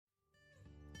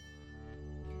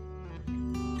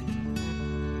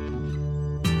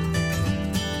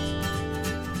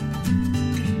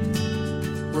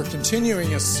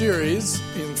continuing a series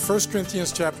in 1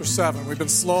 Corinthians chapter 7. We've been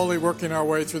slowly working our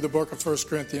way through the book of 1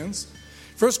 Corinthians.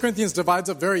 1 Corinthians divides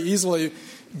up very easily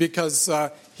because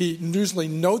he usually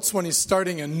notes when he's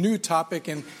starting a new topic.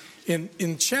 And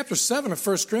in chapter 7 of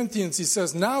 1 Corinthians, he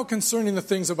says, now concerning the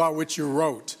things about which you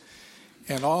wrote.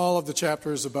 And all of the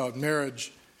chapter is about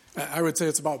marriage. I would say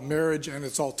it's about marriage and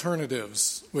its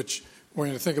alternatives, which we're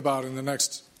going to think about in the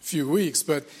next few weeks.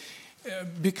 But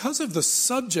because of the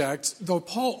subject, though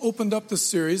Paul opened up the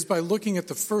series by looking at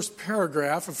the first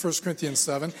paragraph of 1 Corinthians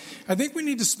 7, I think we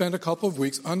need to spend a couple of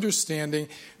weeks understanding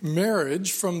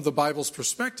marriage from the Bible's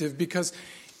perspective, because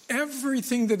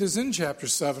everything that is in chapter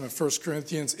 7 of 1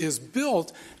 Corinthians is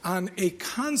built on a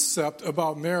concept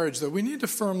about marriage that we need to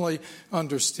firmly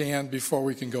understand before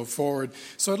we can go forward.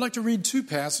 So I'd like to read two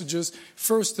passages.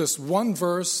 First, this one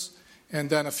verse, and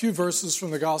then a few verses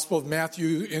from the Gospel of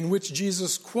Matthew in which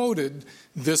Jesus quoted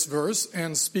this verse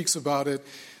and speaks about it.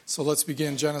 So let's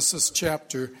begin Genesis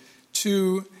chapter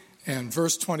 2 and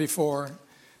verse 24.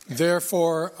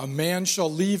 Therefore, a man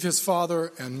shall leave his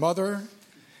father and mother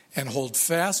and hold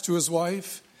fast to his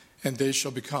wife, and they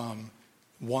shall become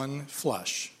one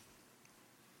flesh.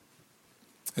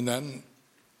 And then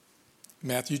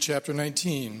Matthew chapter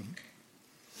 19.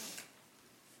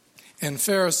 And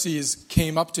Pharisees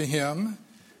came up to him,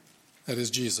 that is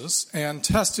Jesus, and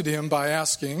tested him by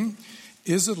asking,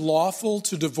 is it lawful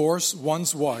to divorce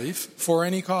one's wife for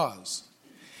any cause?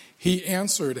 He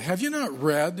answered, have you not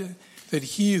read that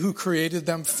he who created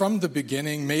them from the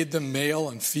beginning made them male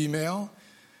and female?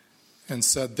 And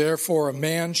said, therefore a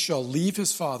man shall leave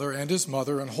his father and his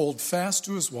mother and hold fast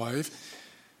to his wife,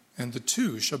 and the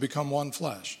two shall become one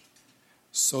flesh.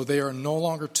 So they are no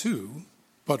longer two,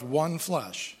 but one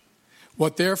flesh.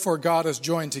 What therefore God has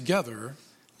joined together,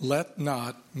 let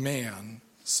not man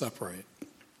separate.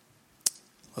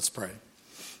 Let's pray.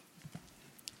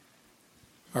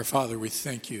 Our Father, we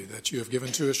thank you that you have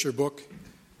given to us your book,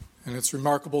 and it's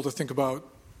remarkable to think about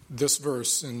this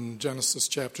verse in Genesis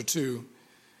chapter 2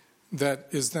 that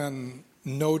is then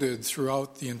noted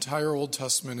throughout the entire Old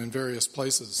Testament in various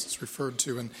places. It's referred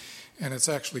to, and it's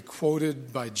actually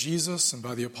quoted by Jesus and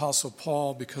by the Apostle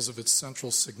Paul because of its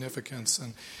central significance.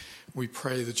 And we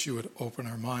pray that you would open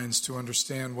our minds to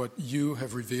understand what you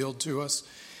have revealed to us,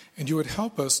 and you would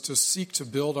help us to seek to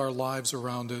build our lives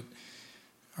around it,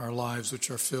 our lives which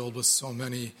are filled with so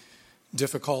many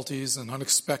difficulties and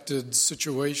unexpected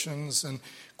situations and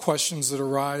questions that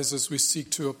arise as we seek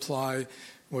to apply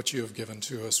what you have given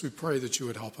to us. We pray that you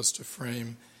would help us to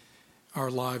frame our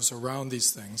lives around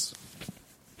these things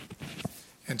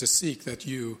and to seek that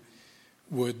you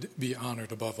would be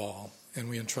honored above all. And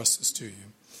we entrust this to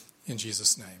you. In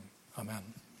Jesus' name, amen.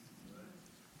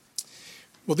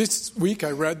 Well, this week I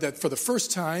read that for the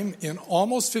first time in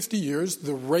almost 50 years,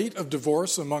 the rate of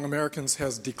divorce among Americans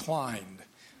has declined.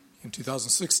 In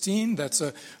 2016, that's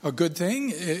a good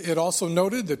thing. It also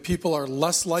noted that people are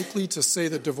less likely to say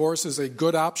that divorce is a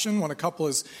good option when a couple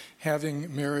is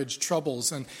having marriage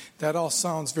troubles. And that all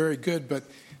sounds very good, but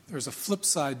there's a flip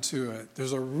side to it.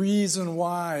 There's a reason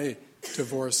why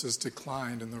divorce has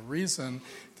declined. And the reason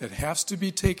that has to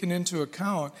be taken into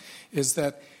account is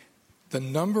that the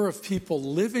number of people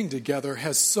living together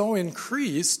has so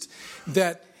increased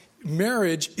that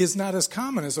marriage is not as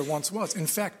common as it once was. In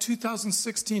fact,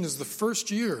 2016 is the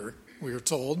first year, we are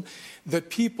told, that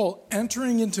people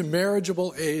entering into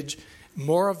marriageable age,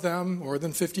 more of them, more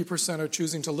than 50%, are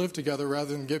choosing to live together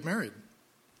rather than get married.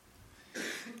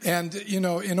 And,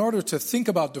 in order to think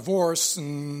about divorce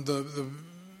and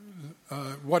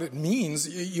what it means,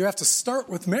 you have to start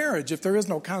with marriage. If there is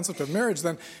no concept of marriage,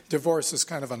 then divorce is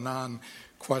kind of a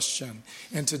non-question.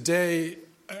 And today,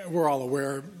 we're all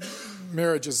aware,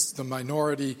 marriage is the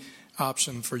minority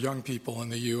option for young people in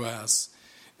the U.S.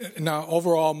 Now,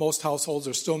 overall, most households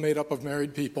are still made up of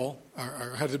married people,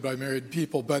 are headed by married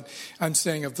people. But I'm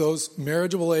saying of those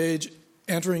marriageable age,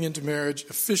 entering into marriage,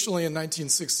 officially in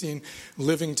 1916,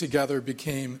 living together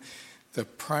became the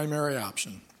primary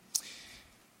option.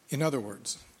 In other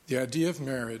words, the idea of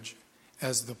marriage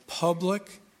as the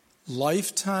public,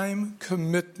 lifetime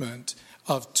commitment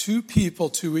of two people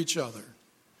to each other.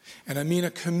 And I mean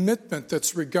a commitment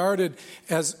that's regarded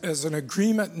as an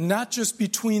agreement not just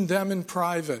between them in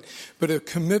private, but a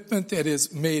commitment that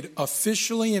is made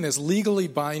officially and is legally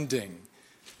binding.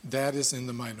 That is in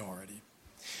the minority.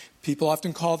 People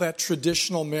often call that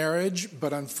traditional marriage,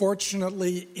 but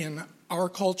unfortunately in our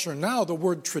culture now, the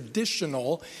word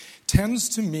traditional tends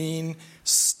to mean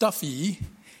stuffy,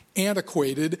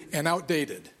 antiquated, and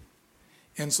outdated.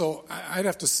 And so I'd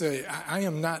have to say I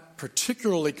am not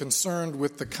particularly concerned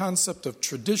with the concept of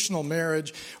traditional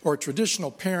marriage or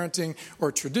traditional parenting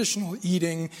or traditional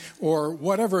eating or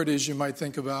whatever it is you might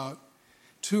think about.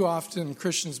 Too often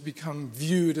Christians become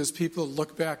viewed as people that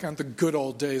look back on the good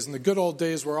old days. And the good old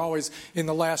days were always in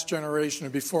the last generation or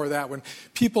before that when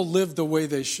people lived the way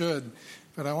they should.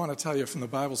 But I want to tell you from the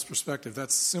Bible's perspective,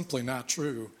 that's simply not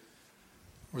true.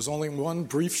 There was only one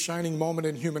brief shining moment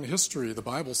in human history, the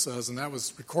Bible says, and that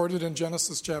was recorded in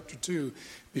Genesis chapter 2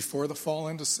 before the fall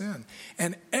into sin.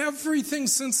 And everything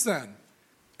since then,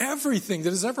 everything that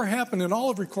has ever happened in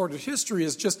all of recorded history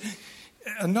is just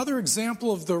another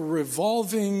example of the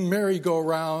revolving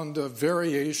merry-go-round of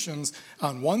variations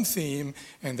on one theme,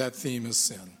 and that theme is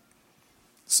sin.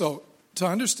 So to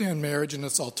understand marriage and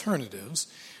its alternatives,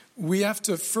 we have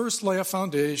to first lay a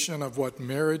foundation of what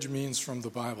marriage means from the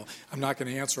Bible. I'm not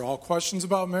going to answer all questions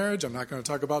about marriage. I'm not going to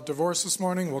talk about divorce this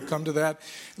morning. We'll come to that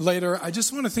later. I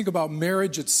just want to think about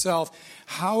marriage itself,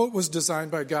 how it was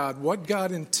designed by God, what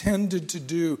God intended to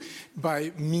do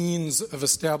by means of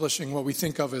establishing what we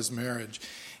think of as marriage.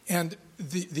 And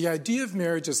the idea of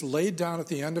marriage is laid down at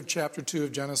the end of chapter 2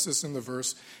 of Genesis in the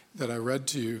verse that I read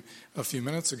to you a few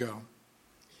minutes ago.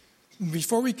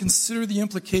 Before we consider the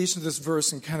implication of this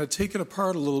verse and kind of take it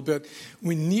apart a little bit,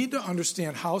 we need to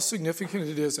understand how significant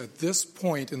it is at this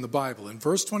point in the Bible. In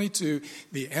verse 22,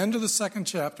 the end of the second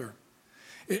chapter,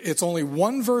 it's only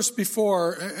one verse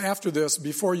after this,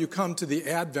 before you come to the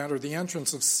advent or the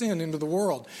entrance of sin into the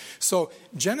world. So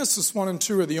Genesis 1 and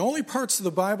 2 are the only parts of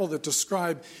the Bible that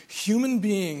describe human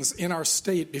beings in our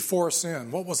state before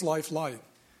sin. What was life like?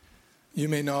 You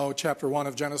may know chapter 1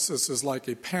 of Genesis is like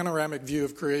a panoramic view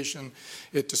of creation.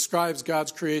 It describes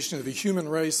God's creation of the human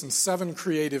race in 7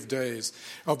 creative days,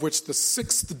 of which the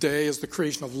 6th day is the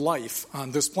creation of life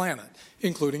on this planet,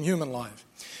 including human life.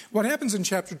 What happens in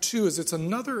chapter 2 is it's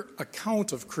another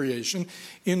account of creation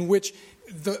in which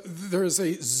there is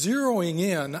a zeroing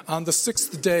in on the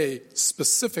 6th day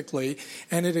specifically,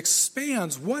 and it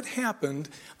expands what happened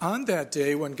on that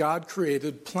day when God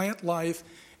created plant life,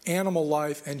 animal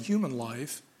life, and human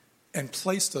life, and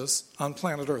placed us on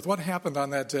planet Earth. What happened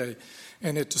on that day?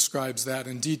 And it describes that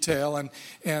in detail.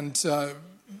 And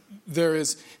there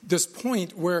is this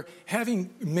point where, having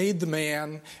made the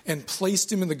man and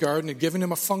placed him in the garden and given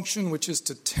him a function which is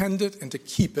to tend it and to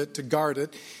keep it, to guard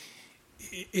it,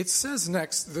 it says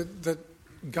next that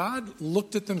God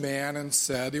looked at the man and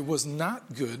said it was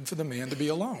not good for the man to be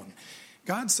alone.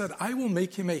 God said, I will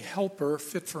make him a helper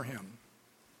fit for him.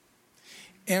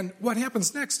 And what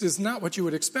happens next is not what you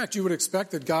would expect. You would expect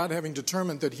that God, having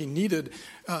determined that he needed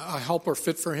a helper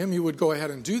fit for him, he would go ahead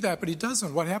and do that, but he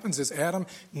doesn't. What happens is Adam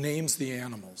names the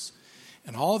animals.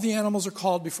 And all the animals are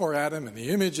called before Adam, and the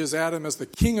image is Adam as the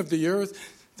king of the earth,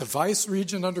 the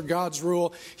vice-regent under God's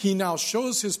rule. He now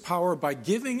shows his power by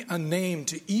giving a name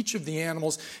to each of the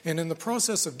animals, and in the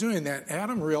process of doing that,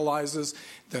 Adam realizes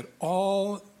that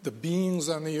all the beings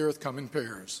on the earth come in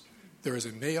pairs. There is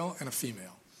a male and a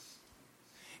female.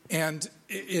 And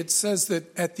it says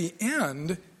that at the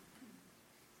end,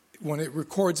 when it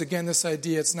records again this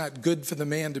idea it's not good for the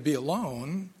man to be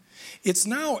alone, it's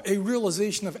now a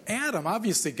realization of Adam.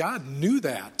 Obviously, God knew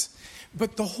that.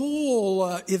 But the whole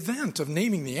event of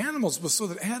naming the animals was so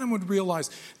that Adam would realize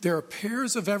there are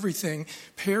pairs of everything,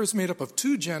 pairs made up of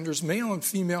 2 genders, male and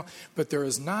female, but there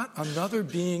is not another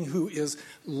being who is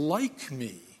like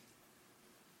me.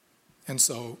 And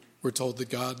so we're told that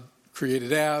God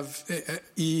created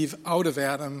Eve out of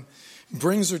Adam,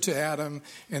 brings her to Adam,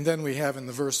 and then we have in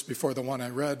the verse before the one I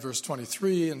read, verse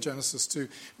 23 in Genesis 2,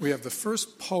 we have the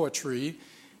first poetry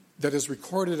that is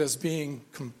recorded as being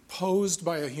composed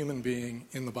by a human being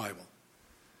in the Bible.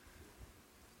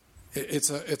 It's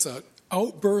a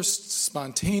outburst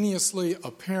spontaneously,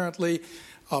 apparently,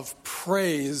 of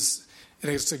praise.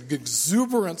 And it's an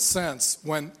exuberant sense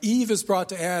when Eve is brought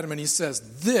to Adam and he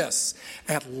says, this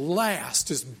at last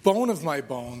is bone of my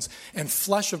bones and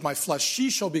flesh of my flesh.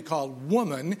 She shall be called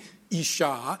woman,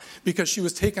 Isha, because she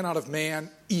was taken out of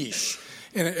man, Ish.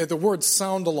 And the words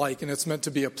sound alike, and it's meant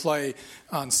to be a play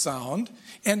on sound.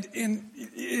 And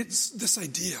it's this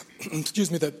idea,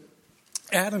 that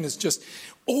Adam is just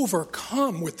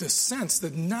overcome with this sense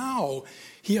that now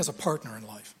he has a partner in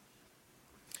life.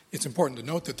 It's important to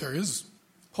note that there is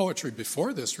poetry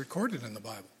before this recorded in the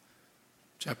Bible.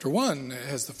 Chapter 1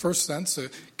 has the first sense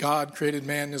that God created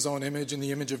man in his own image. In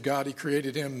the image of God, he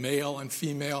created him, male and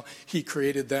female. He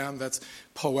created them. That's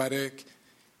poetic.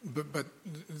 But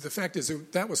the fact is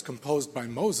that was composed by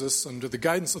Moses under the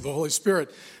guidance of the Holy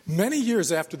Spirit. Many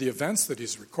years after the events that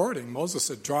he's recording, Moses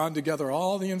had drawn together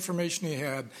all the information he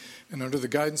had, and under the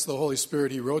guidance of the Holy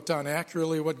Spirit, he wrote down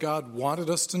accurately what God wanted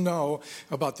us to know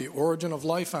about the origin of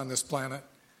life on this planet.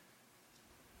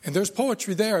 And there's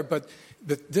poetry there, but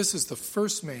this is the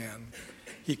first man.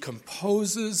 He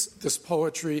composes this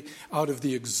poetry out of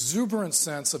the exuberant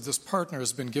sense of this partner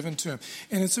has been given to him.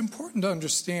 And it's important to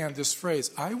understand this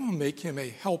phrase, I will make him a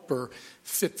helper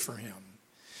fit for him.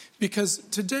 Because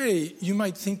today you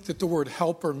might think that the word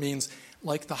helper means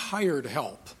like the hired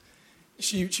help.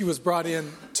 She was brought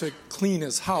in to clean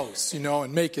his house,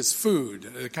 and make his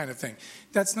food, kind of thing.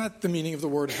 That's not the meaning of the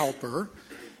word helper.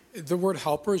 The word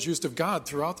helper is used of God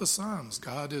throughout the Psalms.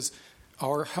 God is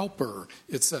our helper,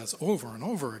 it says over and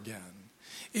over again.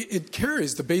 It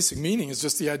carries the basic meaning is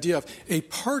just the idea of a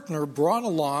partner brought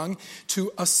along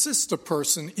to assist a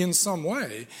person in some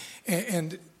way.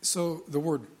 And so the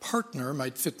word partner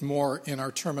might fit more in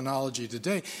our terminology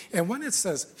today. And when it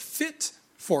says fit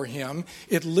for him,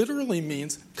 it literally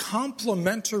means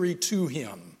complementary to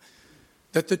him.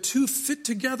 That the two fit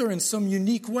together in some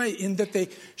unique way in that they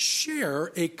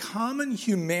share a common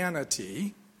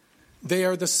humanity. They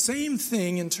are the same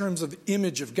thing in terms of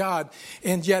image of God,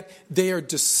 and yet they are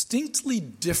distinctly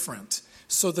different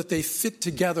so that they fit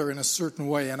together in a certain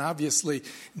way. And obviously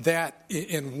that,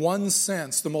 in one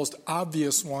sense, the most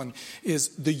obvious one is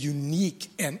the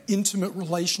unique and intimate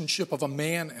relationship of a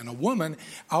man and a woman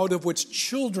out of which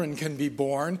children can be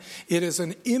born. It is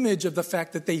an image of the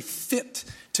fact that they fit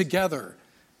together.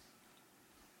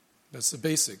 That's the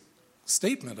basic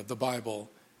statement of the Bible,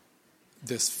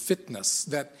 this fitness,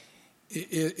 that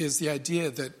is the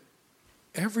idea that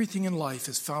everything in life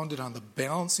is founded on the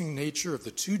balancing nature of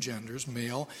the two genders,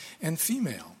 male and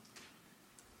female.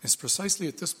 It's precisely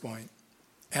at this point,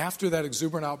 after that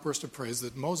exuberant outburst of praise,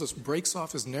 that Moses breaks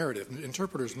off his narrative.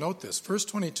 Interpreters note this. Verse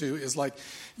 22 is like,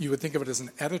 you would think of it as an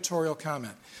editorial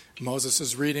comment. Moses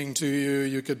is reading to you.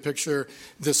 You could picture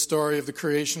this story of the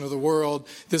creation of the world.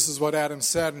 This is what Adam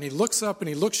said. And he looks up and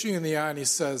he looks you in the eye and he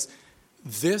says,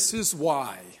 this is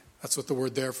why. That's what the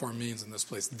word therefore means in this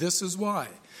place. This is why.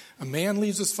 A man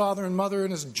leaves his father and mother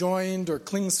and is joined or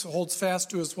holds fast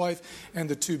to his wife, and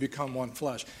the two become one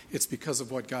flesh. It's because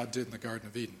of what God did in the Garden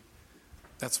of Eden.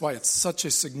 That's why it's such a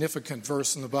significant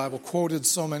verse in the Bible, quoted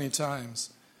so many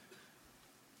times.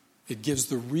 It gives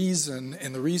the reason,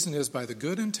 and the reason is by the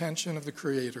good intention of the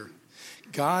Creator.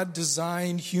 God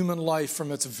designed human life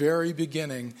from its very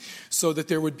beginning so that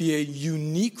there would be a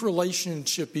unique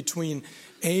relationship between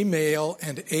a male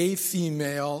and a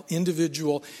female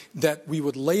individual that we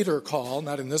would later call,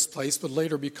 not in this place, but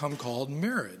later become called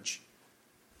marriage.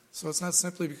 So it's not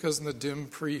simply because in the dim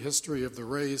prehistory of the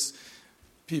race,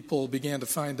 people began to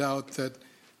find out that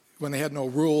when they had no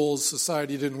rules,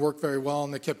 society didn't work very well,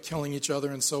 and they kept killing each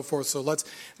other and so forth. So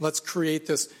let's create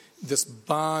this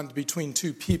bond between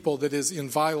two people that is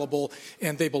inviolable,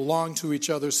 and they belong to each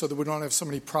other so that we don't have so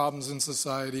many problems in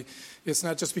society. It's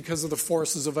not just because of the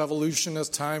forces of evolution as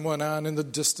time went on in the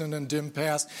distant and dim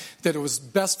past that it was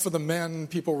best for the men,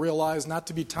 people realized, not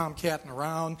to be tomcatting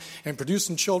around and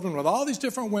producing children with all these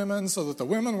different women so that the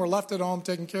women were left at home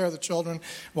taking care of the children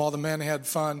while the men had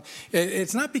fun.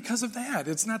 It's not because of that.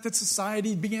 It's not that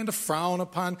society began to frown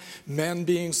upon men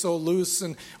being so loose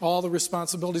and all the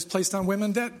responsibilities placed on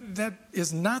women. That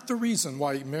is not the reason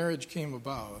why marriage came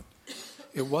about.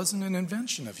 It wasn't an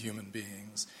invention of human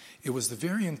beings. It was the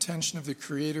very intention of the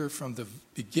Creator from the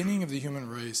beginning of the human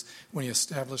race when he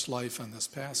established life on this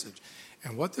passage.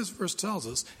 And what this verse tells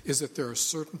us is that there are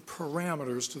certain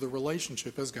parameters to the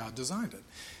relationship as God designed it.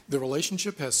 The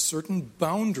relationship has certain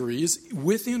boundaries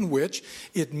within which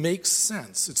it makes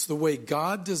sense. It's the way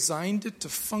God designed it to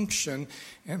function,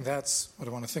 and that's what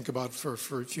I want to think about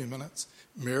for a few minutes.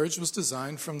 Marriage was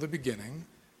designed from the beginning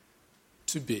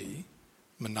to be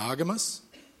monogamous,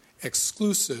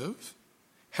 exclusive,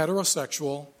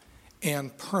 heterosexual,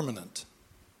 and permanent.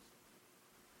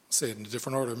 I'll say it in a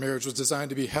different order. Marriage was designed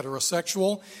to be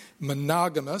heterosexual,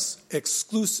 monogamous,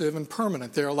 exclusive, and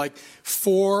permanent. There are like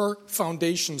 4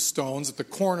 foundation stones at the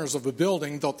corners of a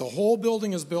building that the whole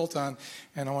building is built on,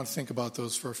 and I want to think about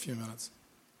those for a few minutes.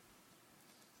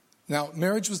 Now,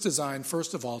 marriage was designed,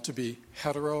 first of all, to be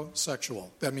heterosexual.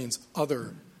 That means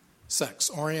other sex,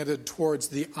 oriented towards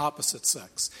the opposite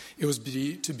sex. It was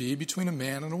to be between a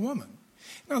man and a woman.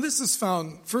 Now, this is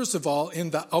found, first of all,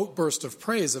 in the outburst of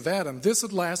praise of Adam. This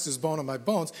at last is bone of my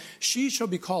bones. She shall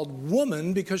be called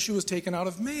woman because she was taken out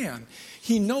of man.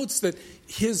 He notes that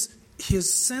his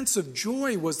sense of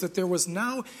joy was that there was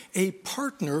now a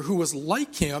partner who was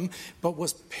like him, but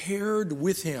was paired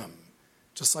with him.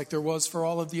 just like there was for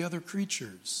all of the other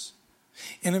creatures.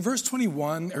 And in verse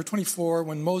 21 or 24,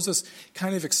 when Moses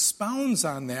kind of expounds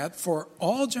on that for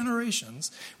all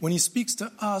generations, when he speaks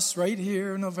to us right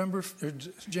here,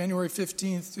 January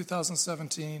 15th,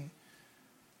 2017,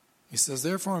 he says,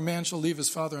 therefore a man shall leave his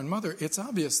father and mother. It's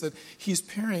obvious that he's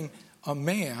pairing a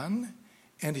man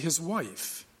and his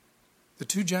wife. The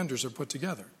two genders are put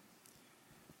together.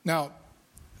 Now,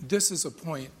 this is a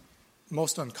point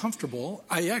most uncomfortable.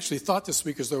 I actually thought this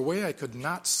week, is there a way I could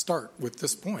not start with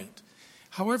this point?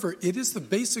 However, it is the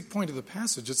basic point of the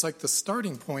passage. It's like the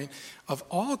starting point of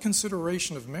all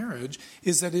consideration of marriage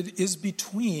is that it is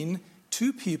between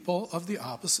two people of the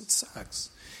opposite sex.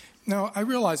 Now, I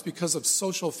realize because of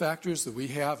social factors that we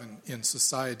have in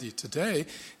society today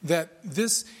that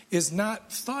this is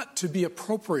not thought to be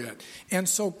appropriate. And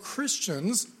so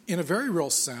Christians, in a very real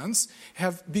sense,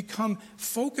 have become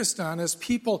focused on as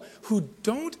people who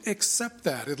don't accept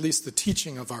that. At least the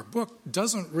teaching of our book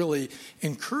doesn't really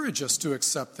encourage us to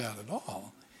accept that at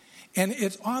all. And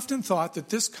it's often thought that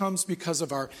this comes because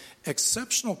of our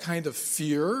exceptional kind of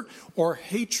fear or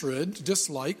hatred,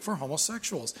 dislike for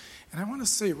homosexuals. And I want to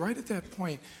say right at that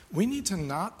point, we need to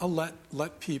not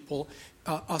let people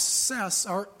assess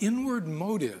our inward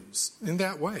motives in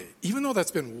that way. Even though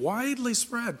that's been widely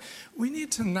spread, we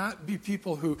need to not be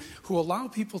people who allow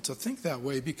people to think that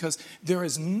way, because there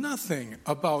is nothing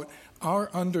about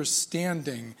our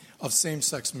understanding of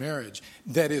same-sex marriage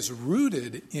that is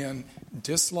rooted in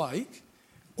dislike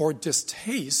or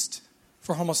distaste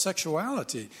for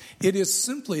homosexuality. It is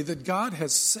simply that God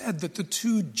has said that the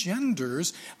two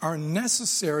genders are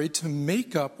necessary to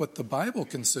make up what the Bible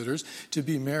considers to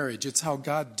be marriage. It's how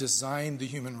God designed the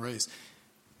human race.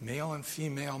 Male and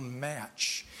female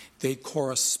match. They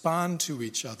correspond to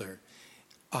each other.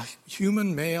 A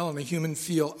human male and a human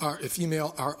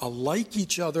female are alike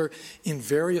each other in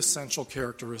very essential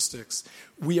characteristics.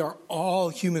 We are all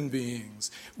human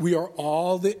beings. We are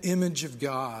all the image of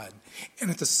God. And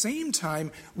at the same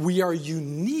time, we are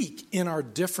unique in our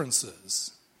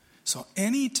differences. So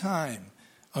anytime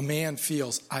a man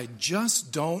feels, I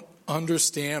just don't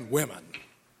understand women,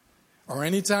 or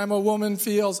anytime a woman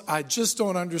feels, I just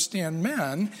don't understand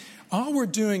men, all we're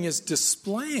doing is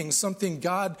displaying something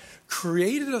God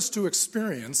created us to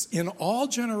experience in all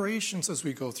generations as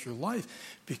we go through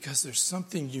life, because there's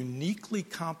something uniquely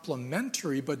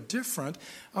complementary but different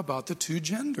about the two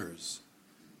genders.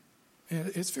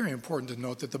 It's very important to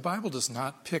note that the Bible does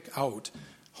not pick out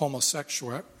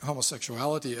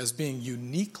homosexuality as being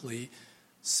uniquely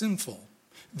sinful.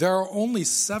 There are only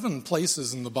 7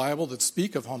 places in the Bible that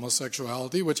speak of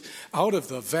homosexuality, which out of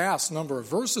the vast number of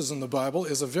verses in the Bible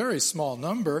is a very small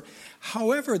number.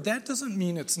 However, that doesn't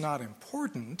mean it's not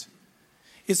important.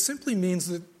 It simply means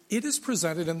that it is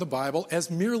presented in the Bible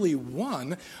as merely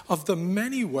one of the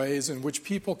many ways in which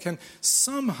people can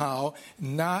somehow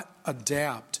not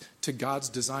adapt to God's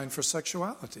design for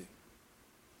sexuality.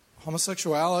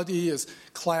 Homosexuality is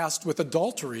classed with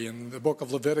adultery in the book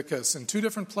of Leviticus in 2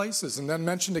 different places, and then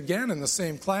mentioned again in the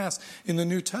same class in the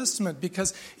New Testament,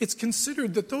 because it's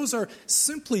considered that those are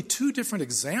simply 2 different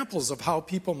examples of how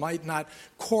people might not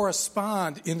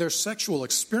correspond in their sexual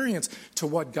experience to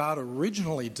what God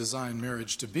originally designed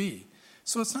marriage to be.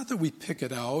 So it's not that we pick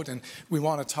it out and we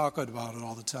want to talk about it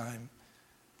all the time.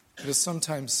 It is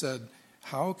sometimes said,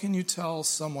 how can you tell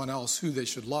someone else who they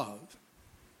should love?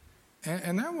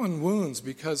 And that one wounds,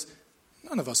 because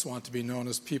none of us want to be known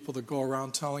as people that go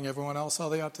around telling everyone else how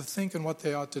they ought to think and what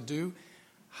they ought to do.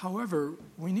 However,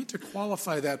 we need to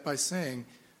qualify that by saying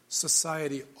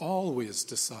society always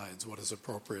decides what is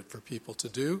appropriate for people to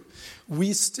do.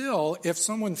 We still, if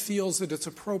someone feels that it's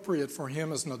appropriate for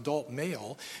him as an adult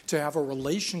male to have a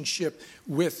relationship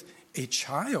with a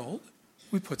child,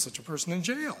 we put such a person in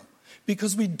jail.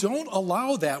 Because we don't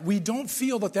allow that. We don't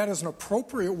feel that that is an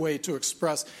appropriate way to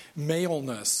express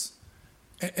maleness.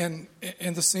 And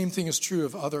the same thing is true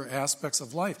of other aspects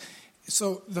of life.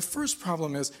 So the first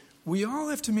problem is we all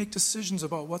have to make decisions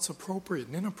about what's appropriate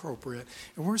and inappropriate.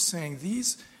 And we're saying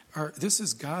this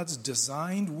is God's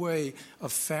designed way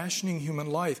of fashioning human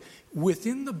life.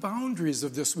 Within the boundaries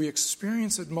of this, we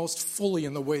experience it most fully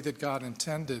in the way that God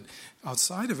intended.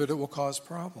 Outside of it, it will cause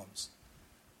problems.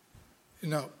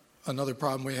 Another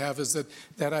problem we have is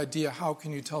that idea, how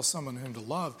can you tell someone whom to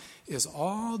love, is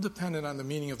all dependent on the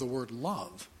meaning of the word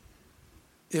love.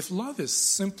 If love is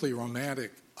simply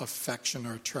romantic affection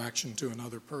or attraction to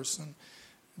another person,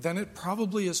 then it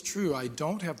probably is true. I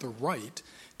don't have the right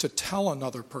to tell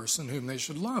another person whom they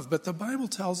should love. But the Bible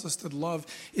tells us that love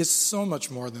is so much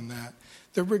more than that.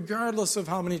 That regardless of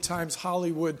how many times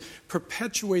Hollywood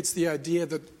perpetuates the idea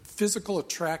that physical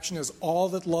attraction is all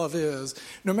that love is,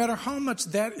 no matter how much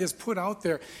that is put out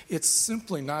there, it's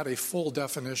simply not a full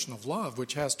definition of love,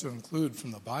 which has to include, from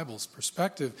the Bible's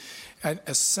perspective, an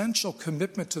essential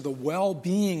commitment to the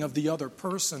well-being of the other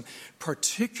person,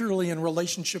 particularly in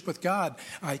relationship with God.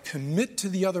 I commit to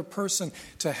the other person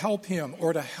to help him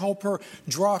or to help her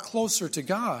draw closer to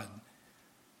God.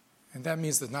 And that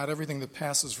means that not everything that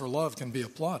passes for love can be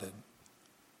applauded.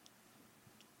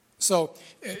 So,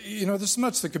 there's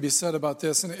much that could be said about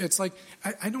this. And it's like,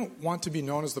 I don't want to be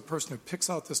known as the person who picks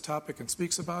out this topic and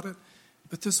speaks about it.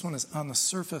 But this one is on the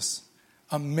surface.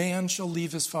 A man shall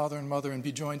leave his father and mother and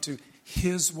be joined to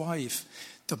his wife.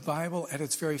 The Bible, at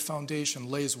its very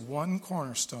foundation, lays one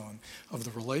cornerstone of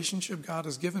the relationship God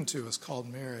has given to us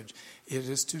called marriage. It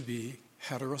is to be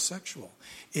heterosexual.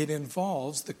 It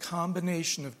involves the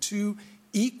combination of two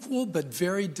equal but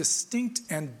very distinct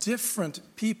and different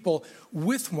people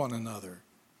with one another.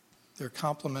 They're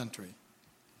complementary.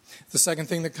 The second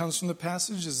thing that comes from the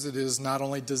passage is it is not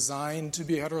only designed to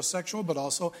be heterosexual, but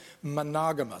also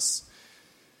monogamous.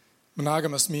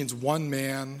 Monogamous means one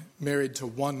man married to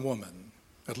one woman,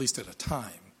 at least at a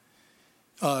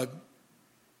time.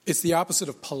 It's the opposite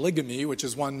of polygamy, which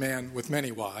is one man with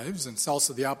many wives, and it's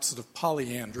also the opposite of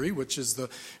polyandry, which is the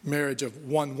marriage of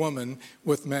one woman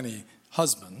with many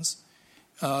husbands.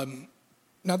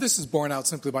 Now, this is borne out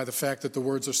simply by the fact that the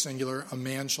words are singular. A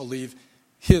man shall leave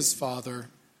his father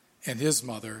and his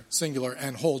mother, singular,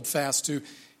 and hold fast to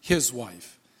his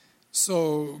wife.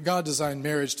 So God designed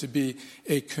marriage to be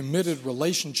a committed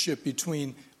relationship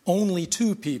between only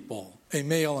two people, a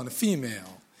male and a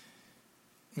female.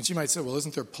 And you might say, well,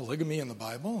 isn't there polygamy in the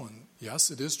Bible? And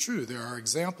yes, it is true. There are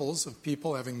examples of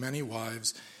people having many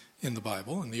wives in the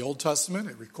Bible. In the Old Testament,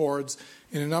 it records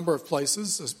in a number of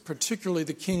places, particularly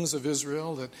the kings of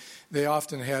Israel, that they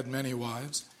often had many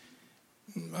wives.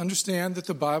 Understand that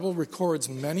the Bible records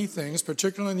many things,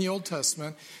 particularly in the Old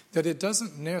Testament, that it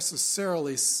doesn't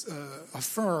necessarily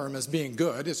affirm as being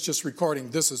good. It's just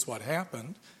recording this is what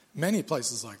happened. Many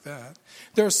places like that.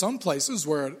 There are some places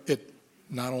where it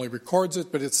not only records it,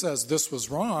 but it says this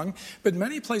was wrong. But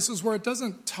many places where it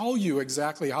doesn't tell you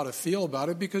exactly how to feel about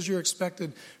it because you're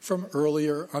expected from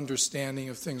earlier understanding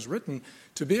of things written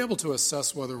to be able to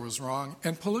assess whether it was wrong.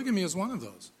 And polygamy is one of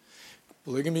those.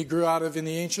 Polygamy grew out of, in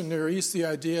the ancient Near East, the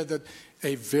idea that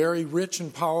a very rich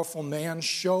and powerful man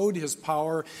showed his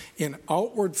power in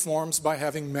outward forms by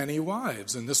having many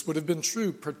wives. And this would have been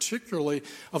true particularly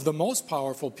of the most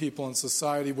powerful people in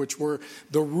society, which were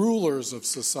the rulers of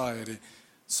society.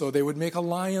 So they would make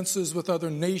alliances with other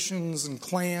nations and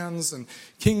clans and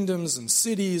kingdoms and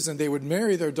cities, and they would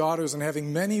marry their daughters, and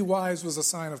having many wives was a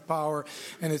sign of power.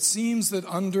 And it seems that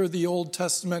under the Old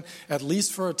Testament, at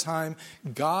least for a time,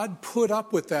 God put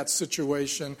up with that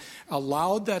situation,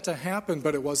 allowed that to happen,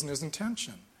 but it wasn't his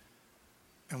intention.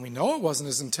 And we know it wasn't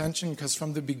his intention because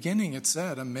from the beginning it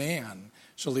said, a man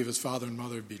shall leave his father and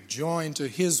mother and be joined to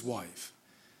his wife.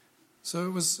 So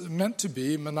it was meant to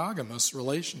be a monogamous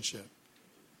relationship.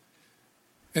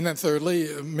 And then thirdly,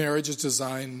 marriage is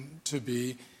designed to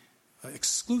be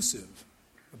exclusive.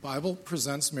 The Bible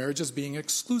presents marriage as being an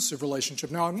exclusive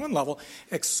relationship. Now, on one level,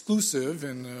 exclusive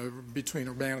between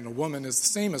a man and a woman is the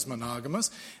same as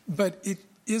monogamous, but it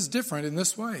is different in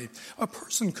this way. A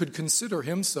person could consider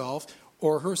himself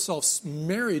or herself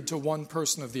married to one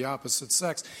person of the opposite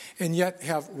sex and yet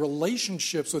have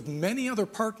relationships with many other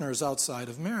partners outside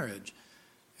of marriage.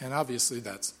 And obviously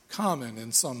that's common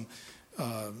in some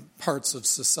parts of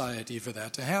society for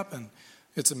that to happen.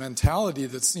 It's a mentality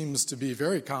that seems to be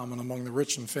very common among the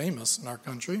rich and famous in our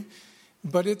country,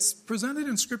 but it's presented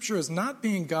in Scripture as not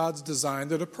being God's design,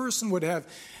 that a person would have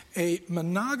a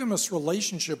monogamous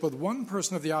relationship with one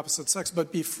person of the opposite sex,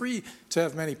 but be free to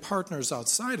have many partners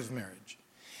outside of marriage.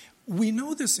 We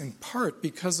know this in part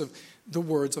because of the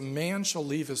words, a man shall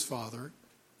leave his father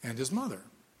and his mother.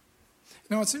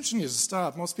 Now, it's interesting to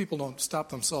stop. Most people don't stop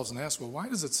themselves and ask, well, why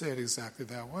does it say it exactly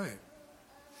that way?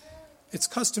 It's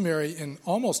customary in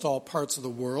almost all parts of the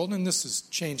world, and this is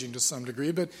changing to some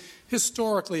degree, but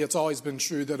historically it's always been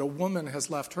true that a woman has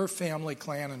left her family,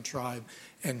 clan, and tribe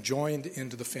and joined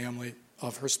into the family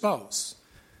of her spouse.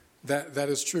 That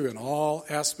is true in all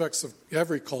aspects of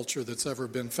every culture that's ever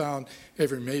been found,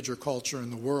 every major culture in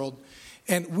the world.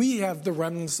 And we have the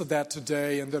remnants of that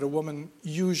today, and that a woman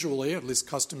usually, at least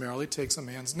customarily, takes a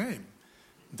man's name.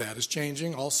 That is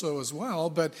changing also as well,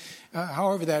 but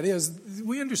however that is,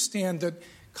 we understand that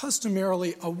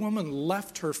customarily a woman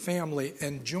left her family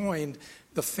and joined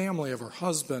the family of her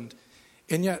husband,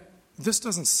 and yet this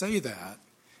doesn't say that.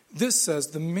 This says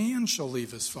the man shall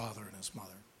leave his father and his mother.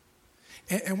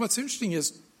 And what's interesting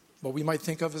is what we might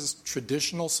think of as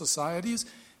traditional societies,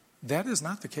 that is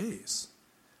not the case.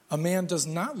 A man does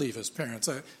not leave his parents.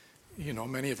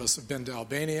 Many of us have been to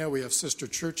Albania. We have sister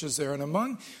churches there. And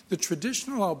among the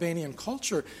traditional Albanian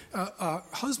culture,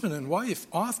 husband and wife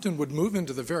often would move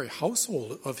into the very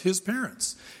household of his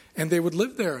parents. And they would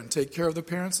live there and take care of the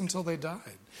parents until they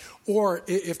died. Or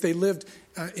if they lived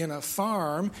in a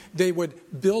farm, they would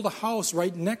build a house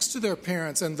right next to their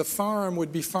parents, and the farm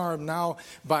would be farmed now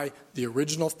by the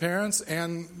original parents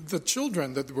and the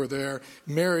children that were there,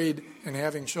 married and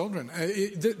having children.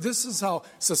 This is how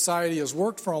society has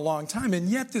worked for a long time, and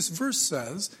yet this verse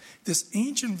says, this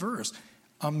ancient verse,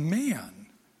 a man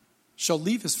shall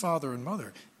leave his father and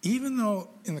mother, even though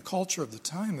in the culture of the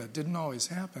time that didn't always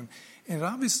happen. And it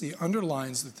obviously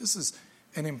underlines that this is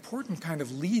an important kind of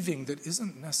leaving that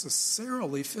isn't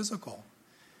necessarily physical.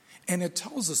 And it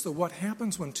tells us that what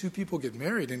happens when two people get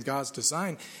married in God's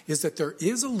design is that there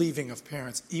is a leaving of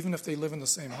parents, even if they live in the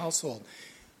same household.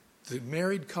 The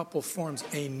married couple forms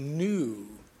a new,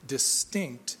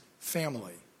 distinct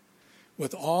family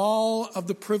with all of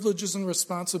the privileges and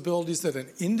responsibilities that an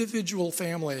individual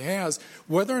family has.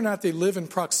 Whether or not they live in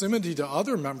proximity to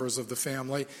other members of the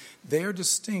family, they are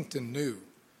distinct and new.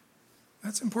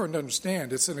 That's important to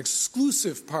understand. It's an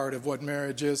exclusive part of what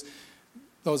marriage is.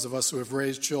 Those of us who have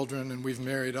raised children and we've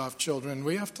married off children,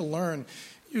 we have to learn,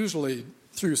 usually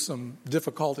through some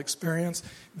difficult experience,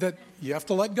 that you have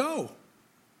to let go.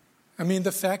 I mean,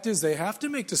 the fact is they have to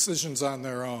make decisions on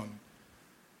their own.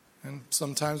 And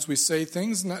sometimes we say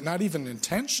things, not even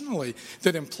intentionally,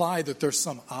 that imply that there's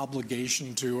some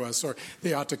obligation to us, or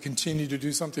they ought to continue to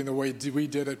do something the way we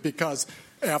did it because,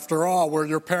 after all, we're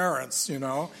your parents,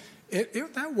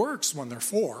 That works when they're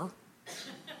 4.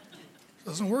 It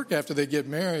doesn't work after they get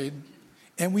married.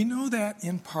 And we know that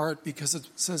in part because it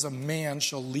says a man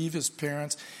shall leave his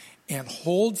parents and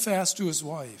hold fast to his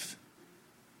wife.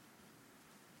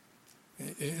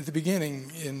 At the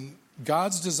beginning, in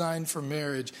God's design for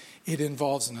marriage, it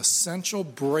involves an essential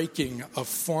breaking of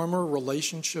former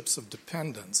relationships of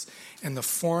dependence and the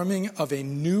forming of a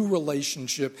new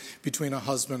relationship between a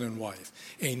husband and wife,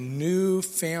 a new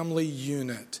family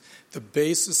unit. The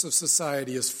basis of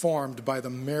society is formed by the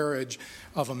marriage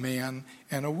of a man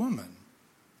and a woman.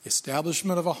 The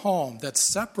establishment of a home that's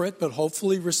separate but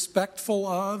hopefully respectful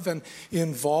of and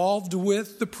involved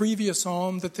with the previous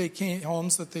homes that they came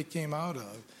out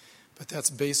of. But that's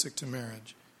basic to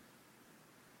marriage.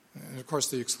 And of course,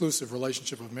 the exclusive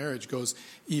relationship of marriage goes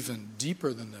even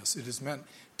deeper than this. It is meant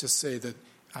to say that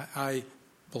I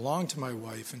belong to my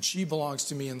wife and she belongs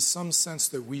to me in some sense,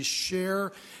 that we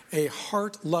share a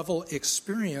heart-level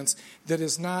experience that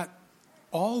is not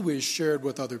always shared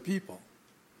with other people.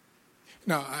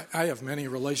 Now, I have many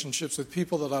relationships with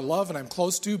people that I love and I'm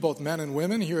close to, both men and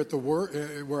women, here at the work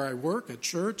where I work, at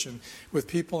church, and with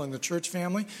people in the church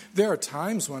family. There are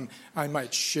times when I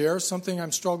might share something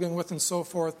I'm struggling with and so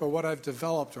forth, but what I've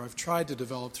developed, or I've tried to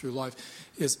develop through life,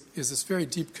 is this very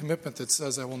deep commitment that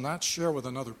says I will not share with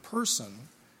another person,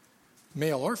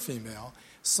 male or female,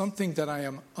 something that I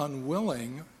am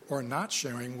unwilling or not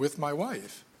sharing with my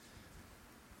wife.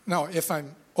 Now, if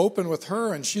I'm open with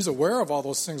her and she's aware of all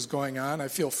those things going on, I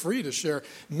feel free to share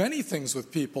many things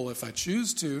with people if I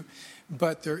choose to,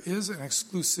 but there is an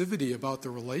exclusivity about the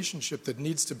relationship that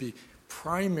needs to be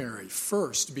primary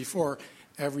first before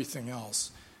everything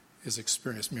else is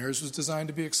experienced. Marriage was designed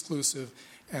to be exclusive,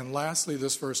 and lastly,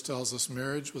 this verse tells us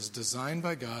marriage was designed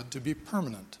by God to be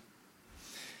permanent.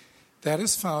 That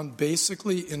is found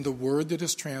basically in the word that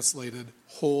is translated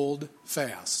hold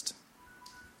fast.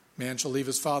 Man shall leave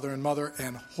his father and mother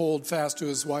and hold fast to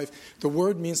his wife. The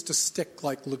word means to stick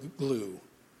like glue.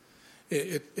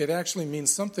 It actually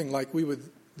means something like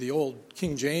the old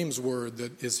King James word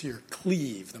that is here,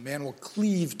 cleave. The man will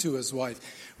cleave to his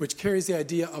wife, which carries the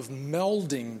idea of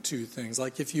melding two things.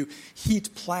 Like if you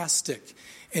heat plastic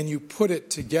and you put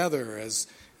it together as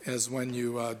when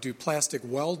you do plastic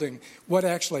welding, what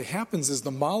actually happens is the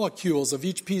molecules of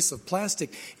each piece of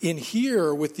plastic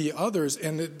adhere with the others,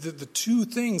 and the two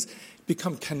things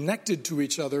become connected to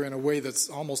each other in a way that's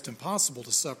almost impossible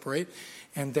to separate,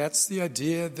 and that's the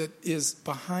idea that is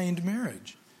behind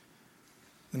marriage.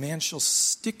 The man shall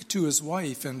stick to his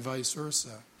wife and vice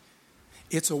versa.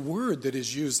 It's a word that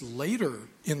is used later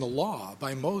in the law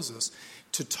by Moses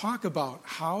to talk about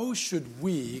how should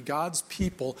we, God's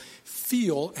people,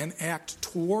 feel and act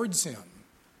towards him.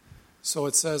 So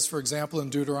it says, for example, in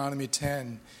Deuteronomy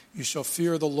 10, you shall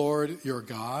fear the Lord your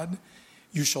God,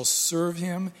 you shall serve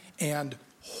him and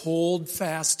hold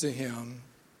fast to him,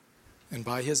 and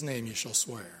by his name you shall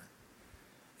swear.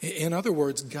 In other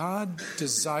words, God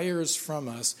desires from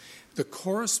us the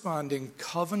corresponding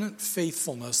covenant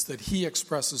faithfulness that he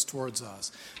expresses towards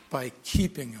us by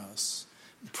keeping us,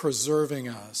 preserving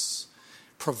us,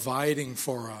 providing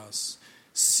for us,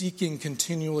 seeking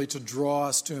continually to draw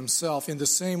us to himself in the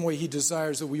same way he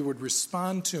desires that we would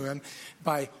respond to him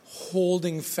by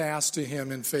holding fast to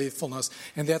him in faithfulness.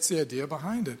 And that's the idea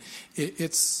behind it.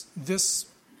 It's this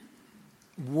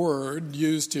word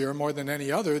used here more than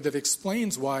any other that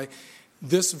explains why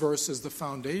this verse is the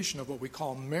foundation of what we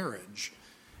call marriage.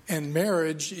 And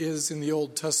marriage is, in the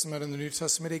Old Testament and the New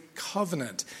Testament, a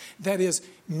covenant. That is,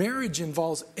 marriage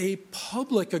involves a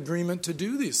public agreement to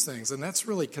do these things. And that's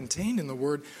really contained in the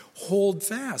word hold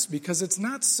fast, because it's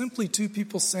not simply two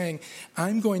people saying,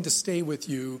 I'm going to stay with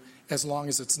you as long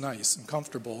as it's nice and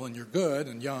comfortable and you're good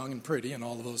and young and pretty and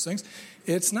all of those things.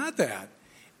 It's not that.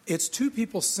 It's two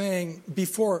people saying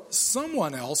before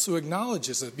someone else who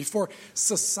acknowledges it, before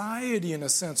society in a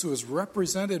sense who is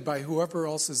represented by whoever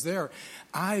else is there,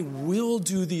 I will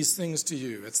do these things to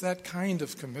you. It's that kind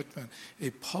of commitment,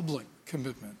 a public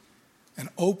commitment, an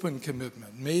open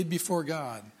commitment made before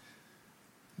God,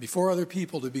 before other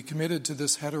people, to be committed to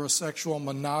this heterosexual,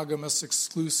 monogamous,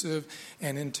 exclusive,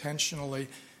 and intentionally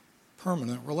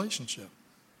permanent relationship.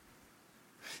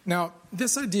 Now,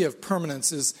 this idea of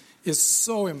permanence is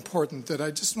so important that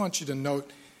I just want you to note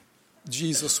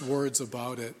Jesus' words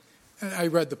about it. I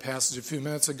read the passage a few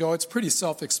minutes ago. It's pretty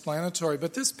self-explanatory,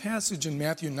 but this passage in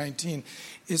Matthew 19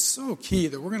 is so key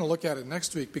that we're going to look at it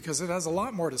next week because it has a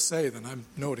lot more to say than I'm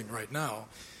noting right now.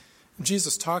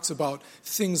 Jesus talks about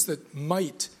things that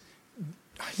might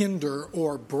hinder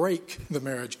or break the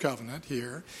marriage covenant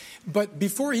here. But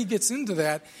before he gets into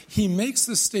that, he makes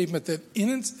this statement that in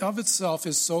and of itself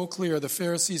is so clear. The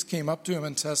Pharisees came up to him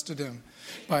and tested him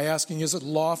by asking, is it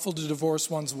lawful to divorce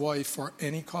one's wife for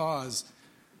any cause?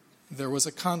 There was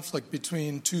a conflict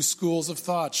between two schools of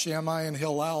thought. Shammai and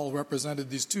Hillel represented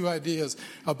these two ideas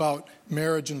about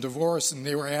marriage and divorce, and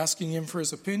they were asking him for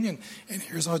his opinion. And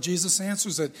here's how Jesus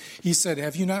answers it. He said,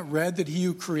 have you not read that he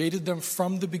who created them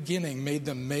from the beginning made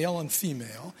them male and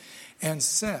female, and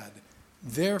said,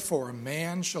 therefore a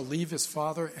man shall leave his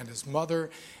father and his mother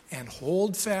and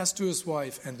hold fast to his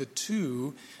wife, and the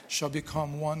two shall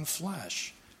become one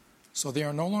flesh. So they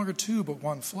are no longer two, but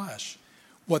one flesh.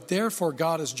 What therefore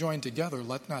God has joined together,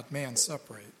 let not man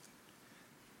separate.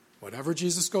 Whatever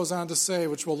Jesus goes on to say,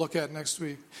 which we'll look at next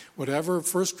week, whatever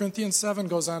 1 Corinthians 7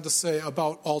 goes on to say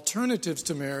about alternatives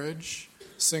to marriage,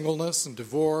 singleness and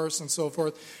divorce and so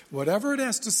forth, whatever it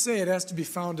has to say, it has to be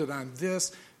founded on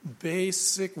this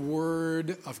basic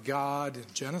word of God in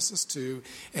Genesis 2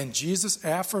 and Jesus'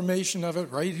 affirmation of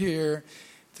it right here,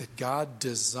 that God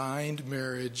designed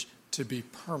marriage to be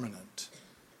permanent.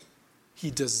 He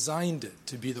designed it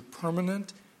to be the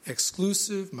permanent,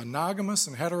 exclusive, monogamous,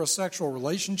 and heterosexual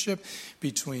relationship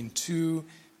between two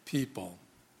people.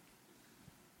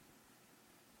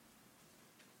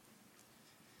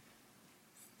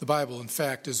 The Bible, in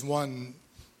fact, is one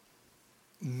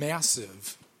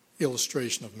massive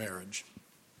illustration of marriage.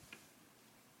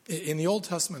 In the Old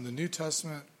Testament and the New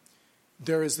Testament,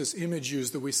 there is this image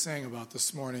used that we sang about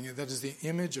this morning, and that is the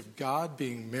image of God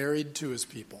being married to his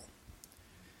people.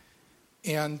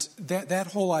 And that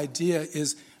whole idea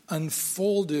is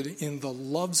unfolded in the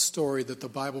love story that the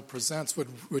Bible presents,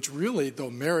 which really,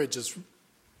 though marriage is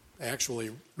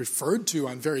actually referred to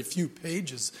on very few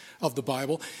pages of the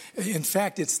Bible, in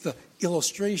fact, it's the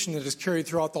illustration that is carried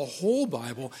throughout the whole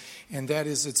Bible, and that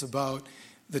is it's about,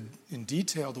 in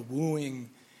detail, the wooing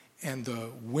and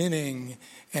the winning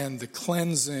and the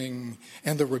cleansing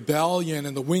and the rebellion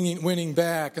and the winning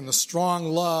back and the strong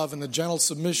love and the gentle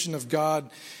submission of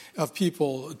God, of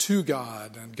people to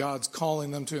God, and God's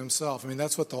calling them to himself. I mean,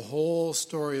 that's what the whole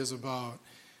story is about.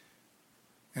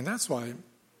 And that's why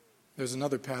there's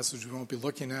another passage we won't be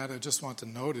looking at. I just want to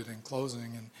note it in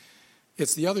closing. And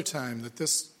it's the other time that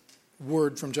this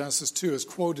word from Genesis 2 is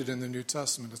quoted in the New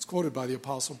Testament. It's quoted by the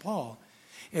Apostle Paul.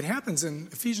 It happens in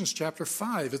Ephesians chapter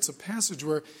 5. It's a passage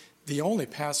where the only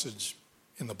passage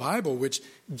in the Bible which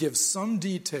gives some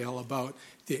detail about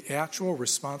the actual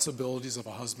responsibilities of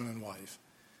a husband and wife.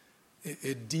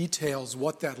 It details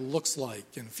what that looks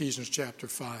like in Ephesians chapter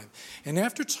 5. And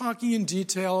after talking in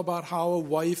detail about how a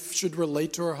wife should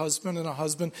relate to her husband and a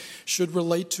husband should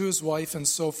relate to his wife and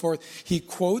so forth, he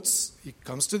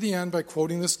comes to the end by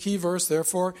quoting this key verse,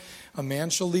 therefore a man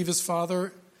shall leave his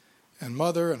father and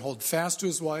mother and hold fast to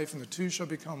his wife, and the two shall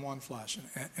become one flesh.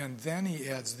 And then he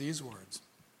adds these words.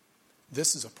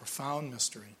 This is a profound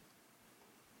mystery.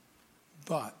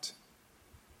 But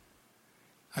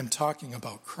I'm talking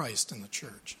about Christ and the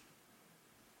church.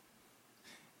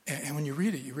 And when you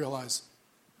read it, you realize,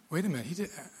 wait a minute,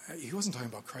 he wasn't talking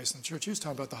about Christ and the church. He was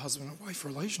talking about the husband and wife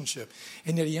relationship.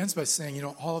 And yet he ends by saying,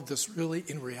 all of this really,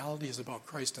 in reality, is about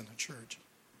Christ and the church.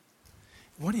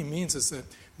 What he means is that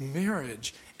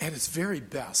marriage, at its very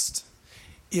best,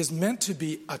 is meant to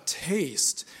be a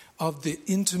taste of the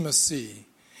intimacy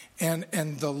and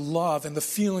the love and the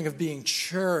feeling of being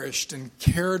cherished and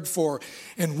cared for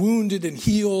and wounded and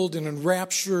healed and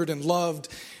enraptured and loved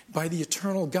by the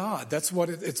eternal God. That's what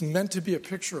it's meant to be a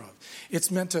picture of.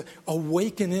 It's meant to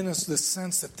awaken in us the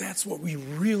sense that that's what we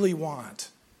really want.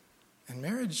 And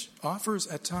marriage offers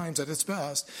at times, at its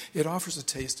best, it offers a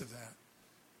taste of that,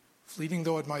 fleeting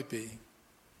though it might be.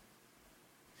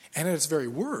 And at its very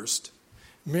worst,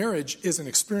 marriage is an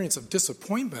experience of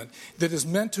disappointment that is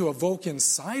meant to evoke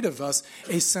inside of us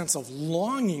a sense of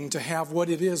longing to have what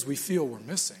it is we feel we're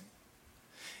missing.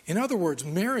 In other words,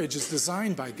 marriage is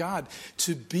designed by God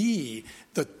to be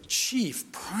the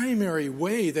chief, primary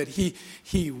way that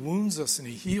He wounds us and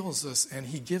He heals us and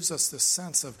He gives us the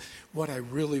sense of what I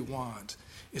really want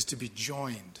is to be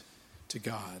joined to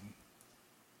God.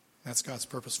 That's God's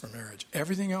purpose for marriage.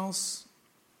 Everything else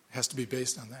has to be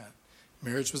based on that.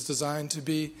 Marriage was designed to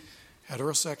be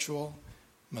heterosexual,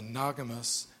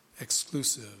 monogamous,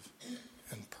 exclusive,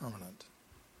 and permanent.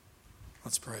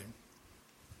 Let's pray.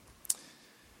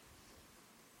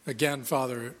 Again,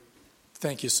 Father,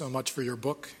 thank you so much for your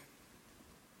book.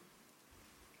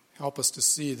 Help us to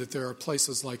see that there are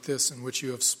places like this in which you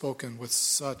have spoken with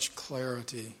such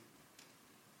clarity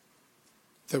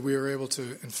that we are able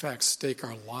to, in fact, stake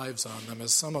our lives on them,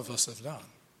 as some of us have done,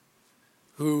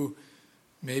 who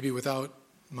maybe without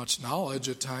much knowledge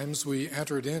at times we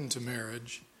entered into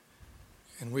marriage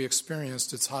and we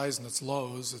experienced its highs and its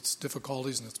lows, its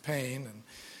difficulties and its pain, and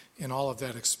in all of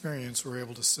that experience we're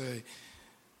able to say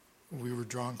we were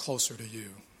drawn closer to you.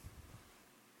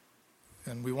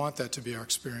 And we want that to be our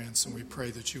experience, and we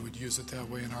pray that you would use it that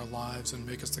way in our lives and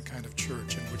make us the kind of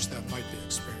church in which that might be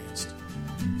experienced.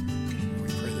 We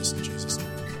pray this in Jesus'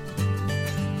 name.